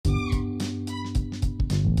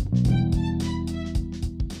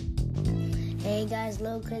Hey guys,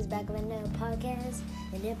 Lil Chris back with another podcast.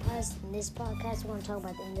 In this podcast, we're going to talk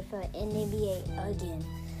about the NFL and NBA again.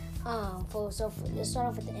 Let's start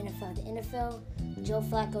off with the NFL. The NFL, Joe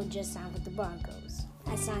Flacco just signed with the Broncos.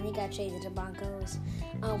 He got traded to the Broncos.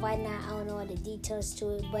 Right now, I don't know all the details to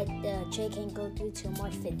it, but the trade can't go through till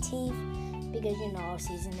March 15th because, off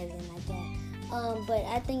season, everything like that. But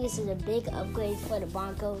I think this is a big upgrade for the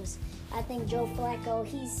Broncos. I think Joe Flacco,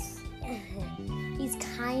 he's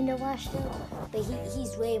kind of washed up, but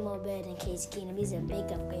he's way more better than Case Keenum. He's a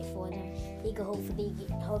big upgrade for them. He could hopefully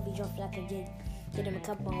Joe Flacco get him a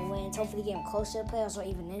couple more wins. Hopefully get him close to the playoffs or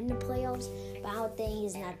even in the playoffs. But I don't think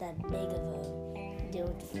he's not that big of a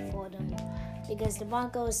deal for them because the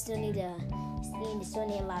Broncos still need a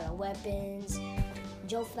lot of weapons.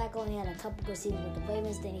 Joe Flacco only had a couple good seasons with the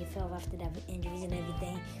Ravens. Then he fell after that with injuries and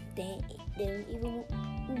everything. Then even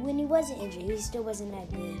when he wasn't injured, he still wasn't that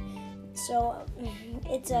good. So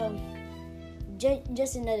it's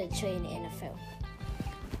just another trade in the NFL.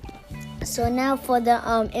 So now for the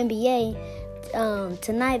NBA,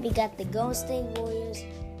 tonight we got the Golden State Warriors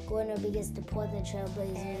going up against the Portland Trail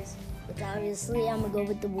Blazers. Which obviously I'm gonna go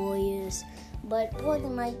with the Warriors, but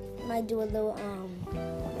Portland might do a little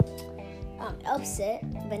upset,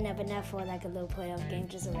 but not for like a little playoff game,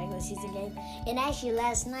 just a regular season game. And actually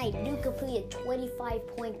last night, Duke completed a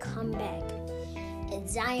 25-point comeback. And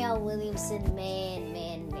Zion Williamson,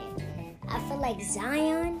 man. I feel like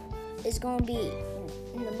Zion is going to be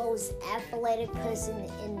the most athletic person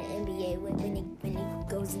in the NBA when he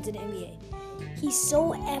goes into the NBA. He's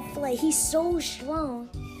so athletic. He's so strong.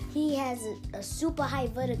 He has a super high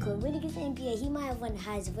vertical. When he gets to the NBA, he might have one of the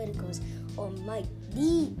highest verticals or might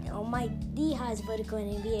the highest vertical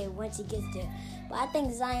in the NBA once he gets there. But I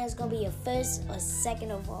think Zion's going to be a first or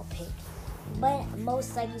second overall pick. But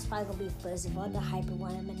most likely he's probably going to be first if all the hype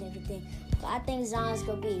around him and everything. But I think Zion's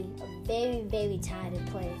going to be a very, very talented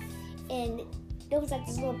player. And there was like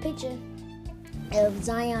this little picture of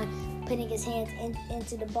Zion putting his hands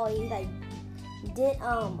into the ball. He did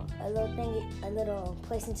a little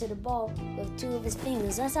place into the ball with two of his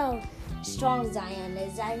fingers. That's how strong Zion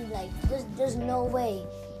is. There's no way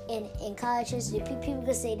in college history people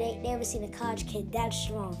could say they never seen a college kid that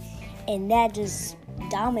strong and that just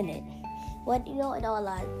dominant. A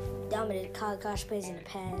lot dominant college players in the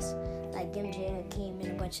past, like MJ, Hakeem,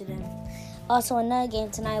 and a bunch of them. Also, another game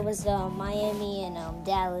tonight was Miami and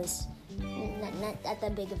Dallas. Not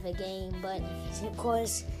that big of a game, but of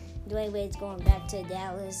course, Dwayne Wade's going back to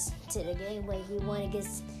Dallas to the game where he won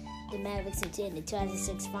against the Mavericks in the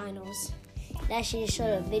 2006 finals. And actually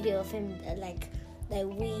showed a video of him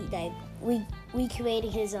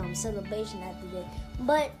recreating his celebration after that.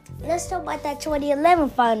 But let's talk about that 2011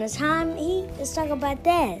 finals, let's talk about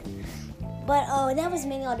that. But that was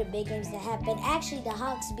mainly all the big games that happened. Actually, the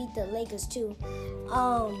Hawks beat the Lakers too.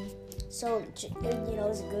 So it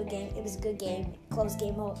was a good game. It was a good game, close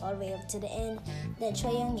game all the way up to the end. Then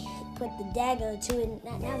Trae Young put the dagger into it.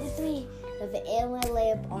 Now the three of the airline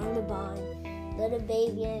layup on LeBron, Little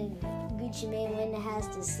Baby and Gucci Mane win the house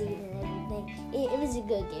to seed and everything. It was a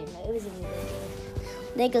good game. It was a good game.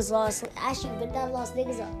 Lakers lost. Actually, with that loss,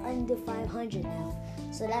 Lakers are under 500 now.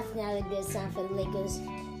 So that's not a good sign for the Lakers.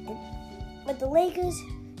 But the Lakers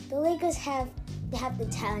have the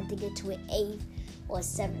talent to get to an 8th or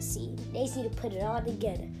 7th seed. They just need to put it all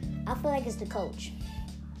together. I feel like it's the coach.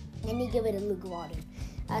 They need to give it to Luke Walton.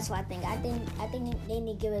 That's what I think. I think they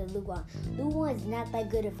need to give it to Luke Walton. Luke Walton's not that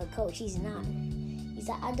good of a coach. He's not.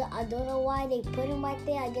 I don't know why they put him right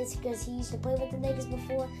there. I guess because he used to play with the Lakers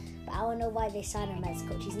before. But I don't know why they signed him as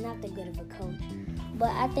coach. He's not that good of a coach. But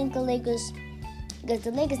I think the Lakers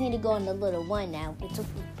need to go on the little one now.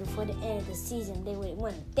 Before the end of the season, they would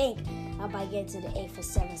want to think about getting to the 8th or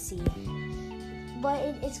 7th seed. But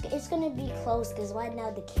it's going to be close because right now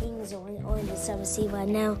the Kings are on the 7th seed right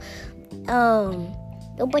now.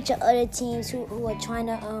 A bunch of other teams who are trying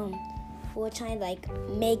to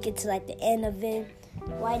make it to the end of it.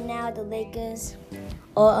 Right now the Lakers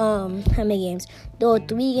are how many games? There are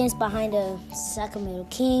 3 games behind the Sacramento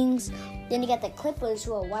Kings. Then you got the Clippers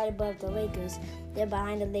who are right above the Lakers. They're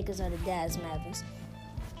behind the Lakers or the Dallas Mavericks.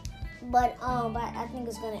 But I think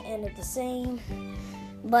it's gonna end up the same.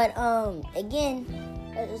 But again,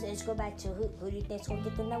 let's go back to who do you think's gonna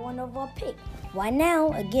get the number 1 overall pick? Right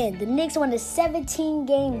now, again, the Knicks on a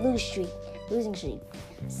 17-game losing streak.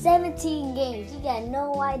 17 games. You got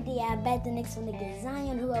no idea how bad the Knicks want to get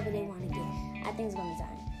Zion, whoever they want to get. I think it's going to be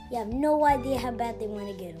Zion. You have no idea how bad they want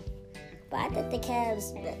to get him. But I think the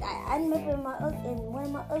Cavs, I remember in one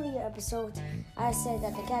of my earlier episodes, I said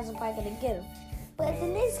that the Cavs are probably going to get him. But if the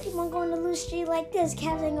Knicks keep on going to lose streak like this,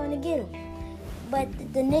 Cavs ain't going to get him.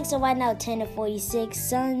 But the Knicks are right now 10-46.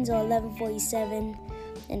 Suns are 11-47.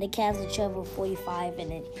 And the Cavs are 12-45.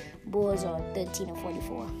 And then Bulls are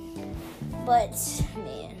 13-44. But,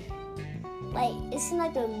 man, like, it seems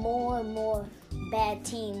like there are more and more bad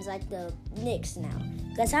teams like the Knicks now.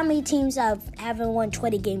 Because how many teams haven't won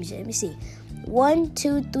 20 games yet? Let me see. 1,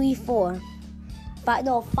 2, 3, 4.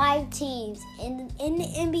 5 teams in the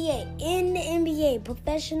NBA,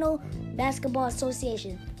 Professional Basketball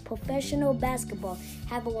Association, professional basketball,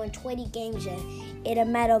 haven't won 20 games yet in a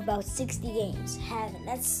matter of about 60 games. Haven't.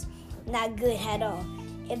 That's not good at all.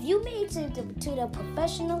 If you made to the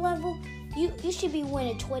professional level, you should be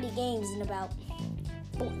winning 20 games in about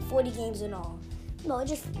 40 games in all. No,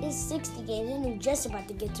 it's 60 games, and you're just about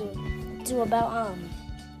to get to about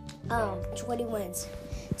 20 wins.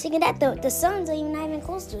 Taking that, the Suns are not even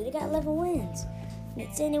close to it. They got 11 wins.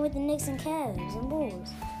 It's in there with the Knicks and Cavs and Bulls.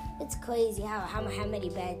 It's crazy how many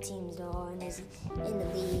bad teams there are in the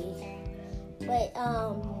league. But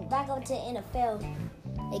back up to NFL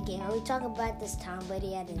again. We talk about this Tom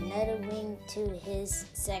Brady added another ring to his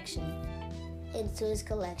section, into his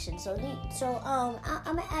collection. So I'm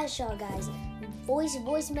gonna ask y'all guys,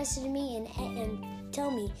 voice message me and tell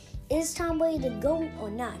me, is Tom Brady the GOAT or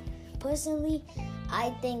not? Personally, I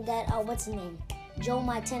think that, what's his name? Joe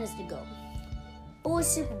Montana's the GOAT. 4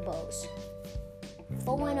 Super Bowls.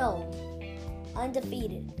 4-0.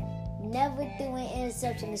 Undefeated. Never threw an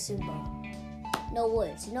interception in the Super Bowl. No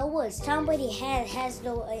words. Tom Brady has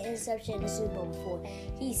no interception in the Super Bowl before.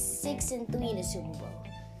 He's 6-3 in the Super Bowl.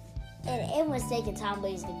 And everyone's thinking Tom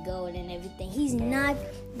Brady's the GOAT and everything. He's not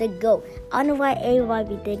the GOAT. I don't know why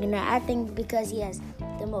everybody be thinking that. I think because he has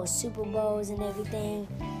the most Super Bowls and everything.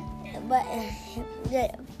 But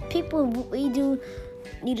people, we do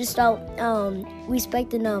need to start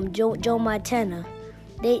respecting Joe Montana.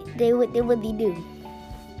 They really do.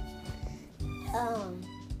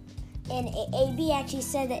 And AB actually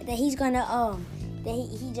said that he's gonna that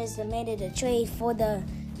he just demanded a trade for the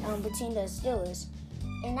between the Steelers.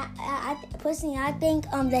 And I personally think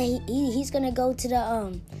that he's gonna go to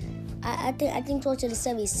the I think close to the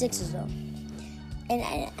 76ers though. And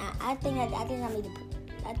I think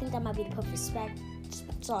that might be the perfect spot.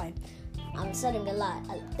 Sorry, I'm setting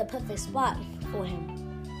the perfect spot for him.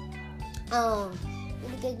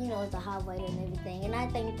 Because it's a hot weather and everything, and I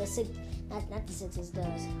think the Sixers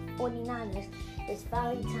does. 49ers, it's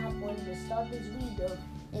finally time for them to start this rebuild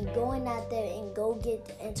and going out there and go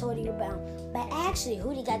get Antonio Brown. But actually,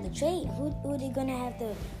 who they got to trade? Who they gonna have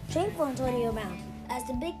to trade for Antonio Brown? That's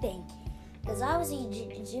the big thing. Because obviously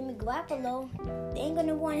Jimmy Garoppolo, they ain't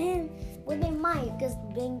gonna want him. Well, they might, because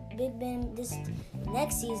Big Ben this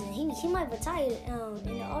next season, he might retire in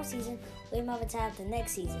the off season, or he might retire after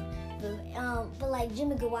next season. But like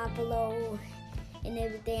Jimmy Garoppolo and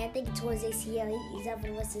everything, I think towards ACL, he's out for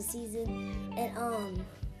the rest of the season, and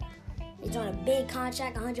he's on a big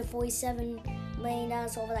contract, $147 million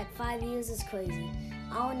over like 5 years. It's crazy.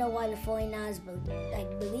 I don't know why the 49ers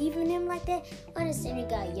believe in him like that. I understand you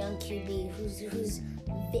got a young QB who's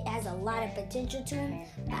has a lot of potential to him,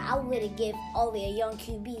 but I wouldn't give over a young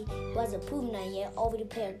QB who hasn't proven that yet over to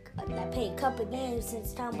pay a couple games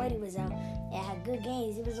since Tom Brady was out and had good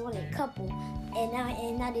games. It was only a couple, and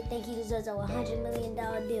now they think he deserves a $100 million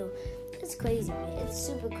deal. It's crazy, man. It's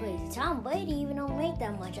super crazy. Tom Brady even don't make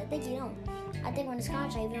that much. I think he don't. I think on his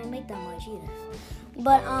contract he don't make that much either.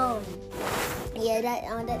 But yeah,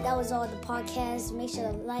 that was all the podcast. Make sure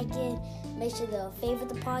to like it. Make sure to favorite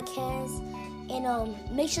the podcast,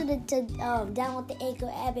 and make sure to download the Anchor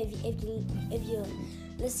app if you're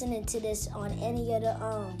listening to this on any other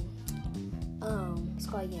it's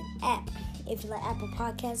called again app. If you like Apple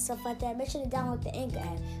Podcasts, stuff like that, make sure to download the Anchor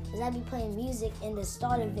app, because I'll be playing music in the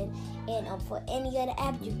start of it, and for any other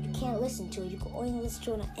app you can't listen to it. You can only listen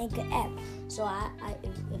to it on the Anchor app. So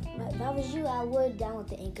if I was you, I would download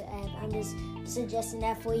the Anchor app. I'm just suggesting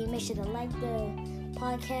that for you. Make sure to like the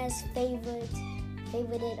podcast, favorite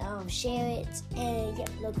it, share it, and yeah,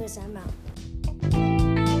 look, Chris, I'm out.